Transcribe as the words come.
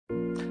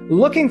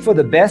Looking for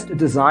the best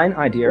design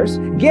ideas?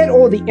 Get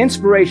all the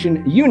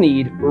inspiration you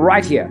need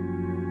right here.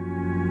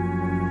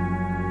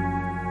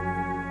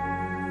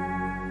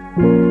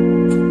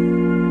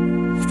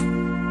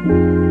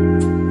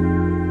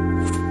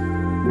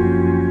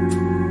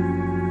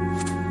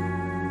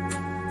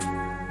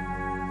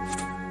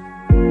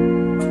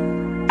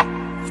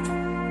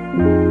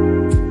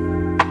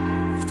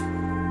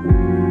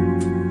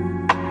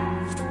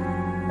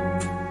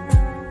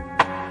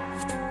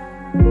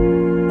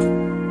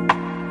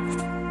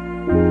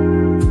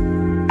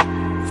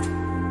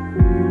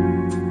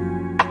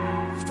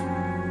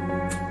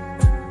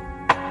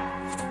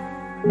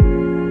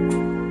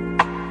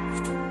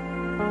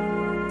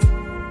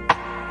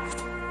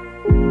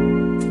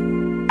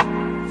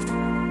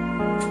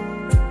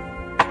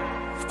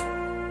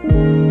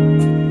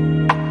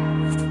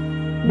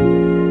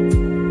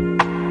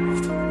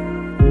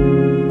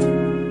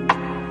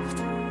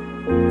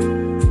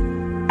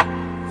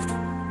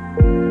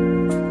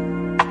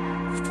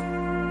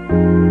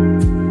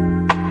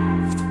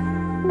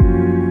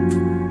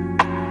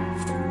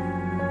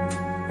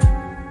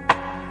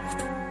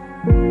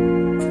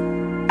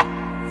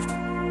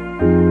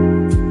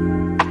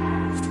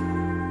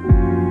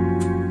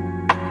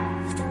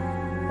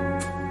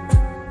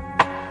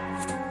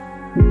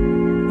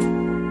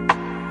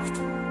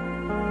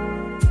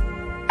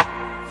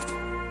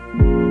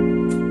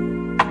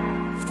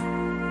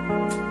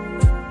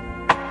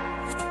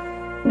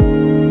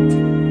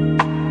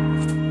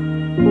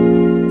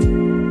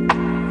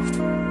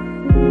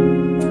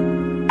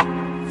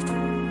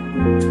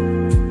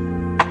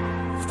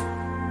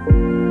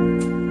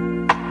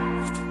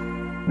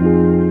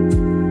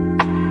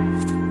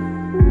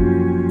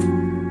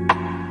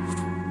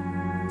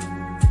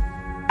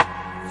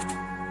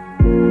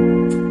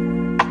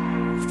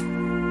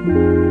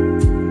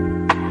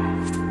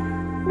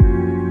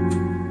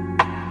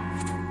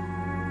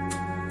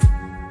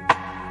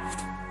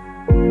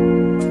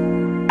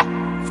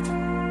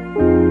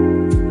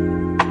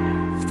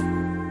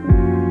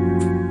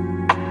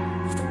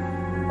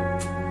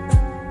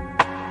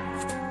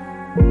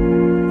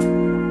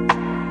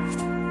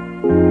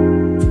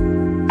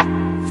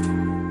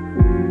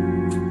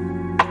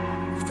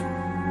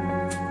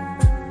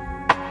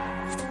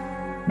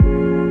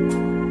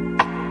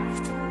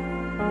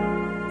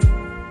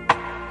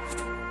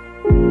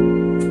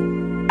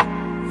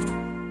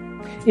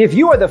 If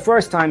you are the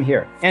first time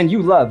here and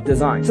you love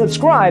design,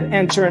 subscribe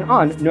and turn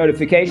on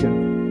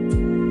notifications.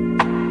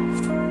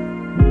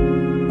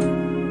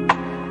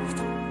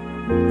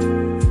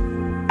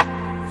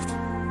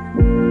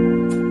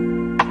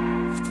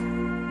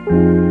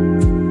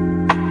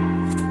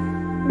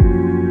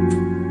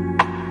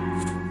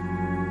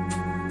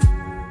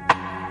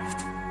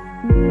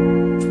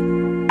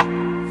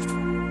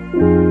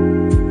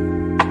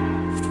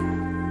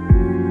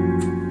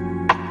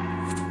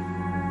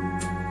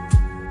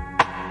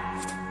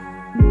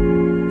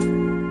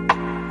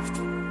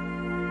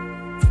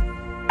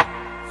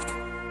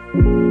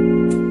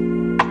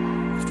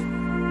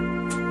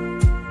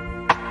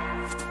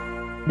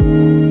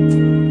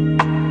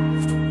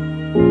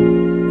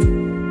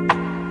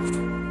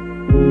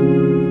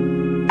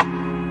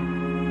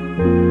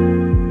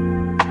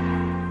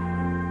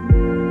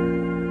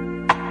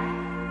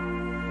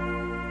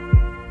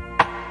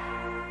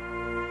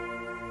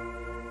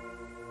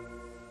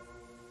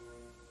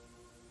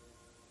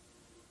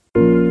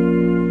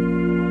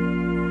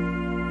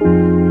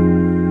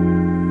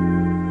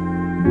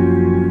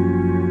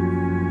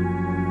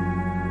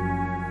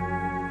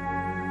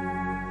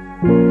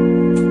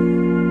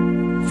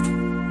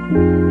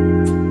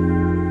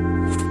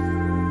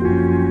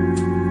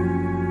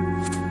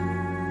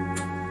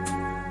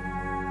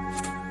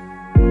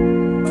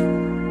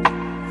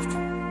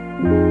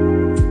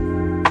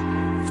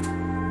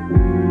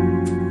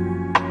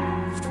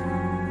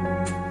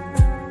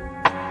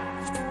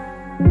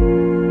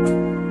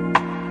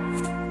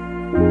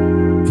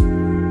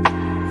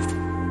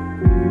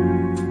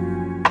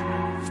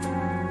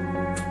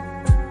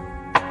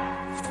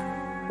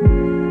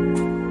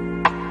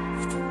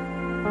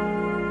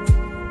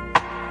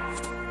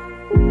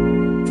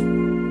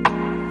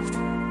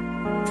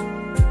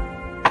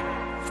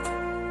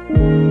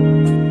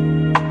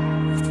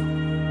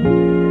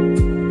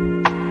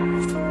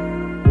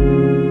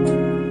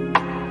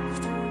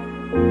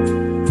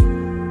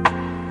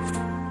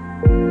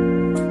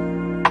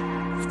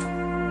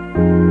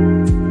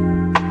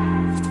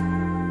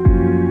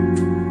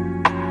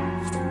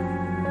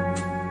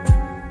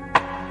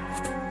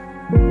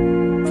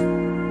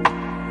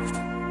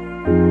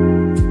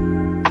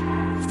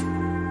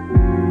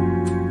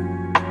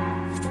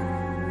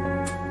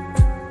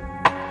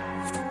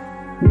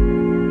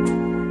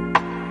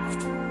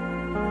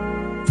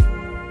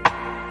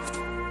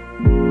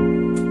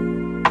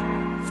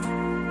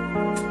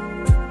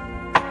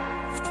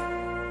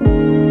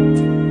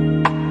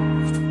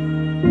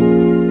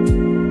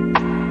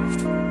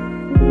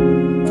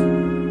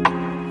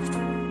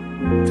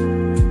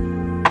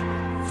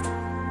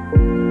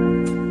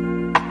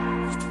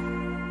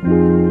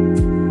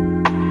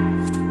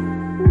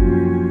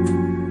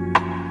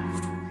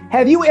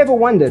 Have you ever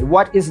wondered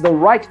what is the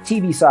right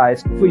TV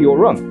size for your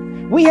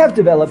room? We have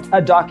developed a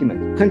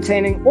document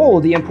containing all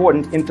the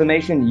important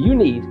information you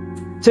need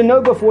to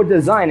know before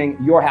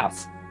designing your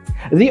house.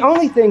 The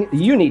only thing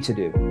you need to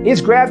do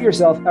is grab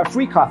yourself a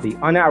free copy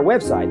on our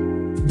website,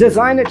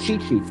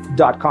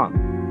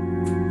 designercheatsheet.com.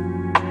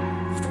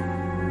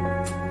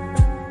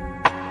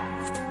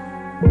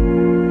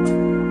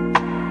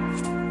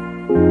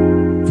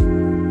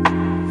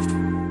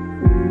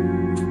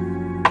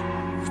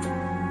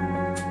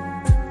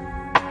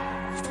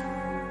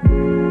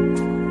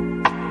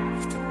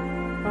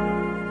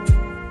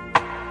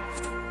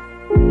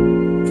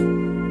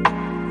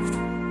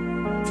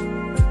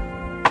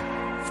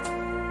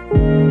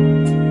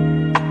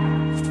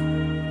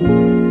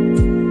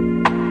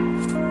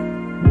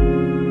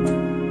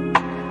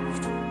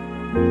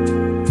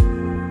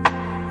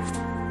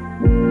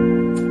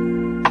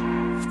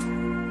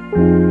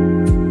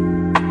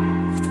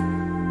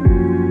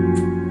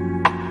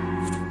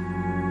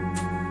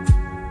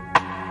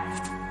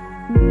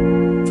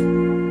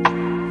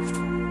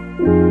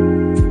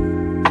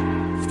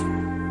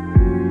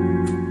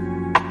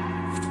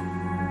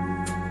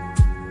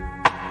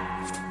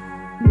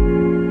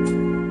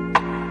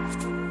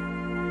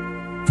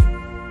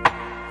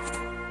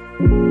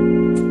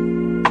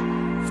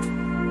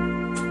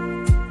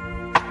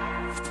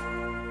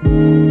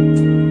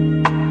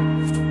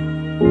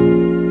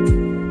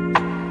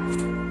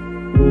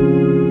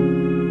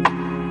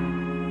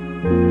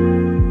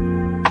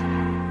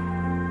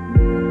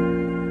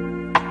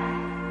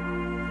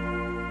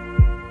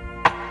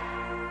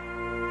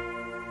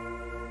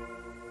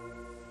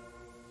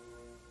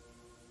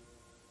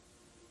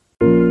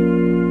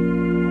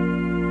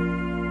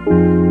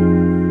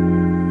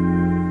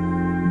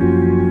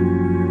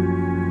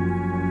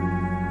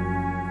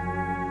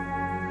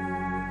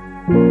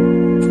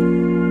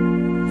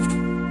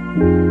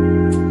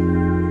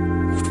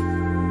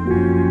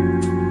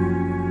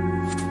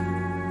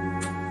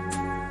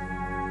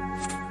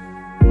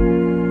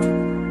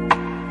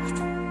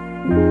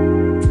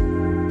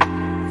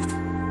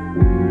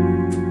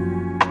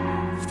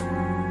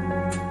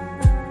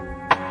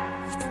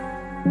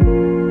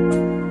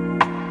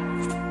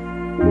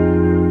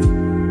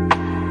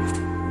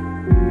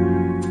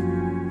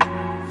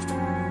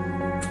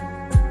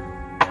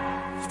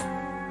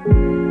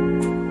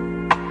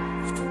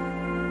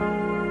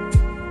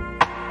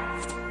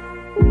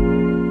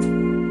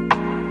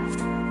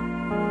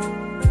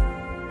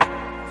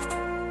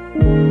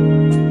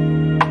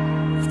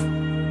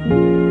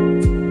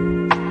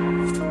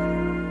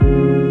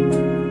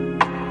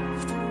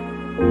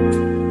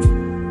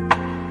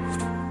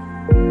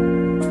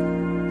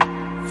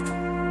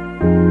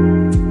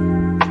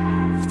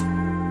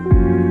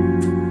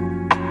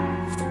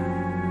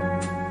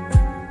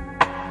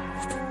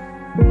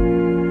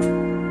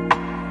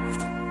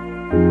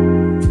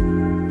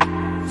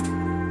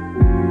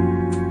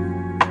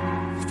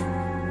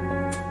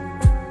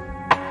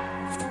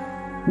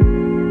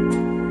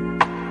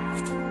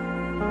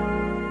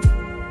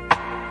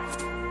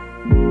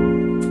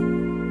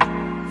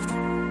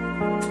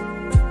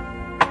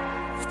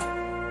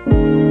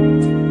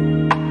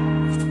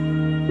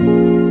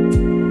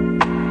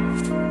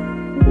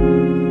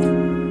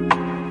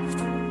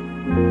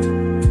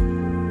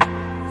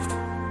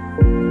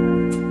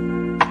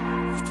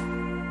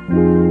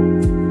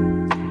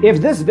 If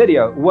this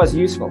video was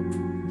useful,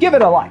 give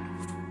it a like.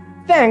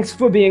 Thanks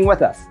for being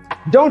with us.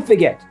 Don't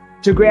forget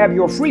to grab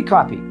your free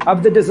copy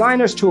of the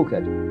Designer's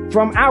Toolkit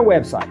from our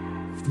website,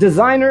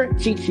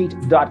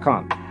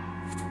 designercheatsheet.com.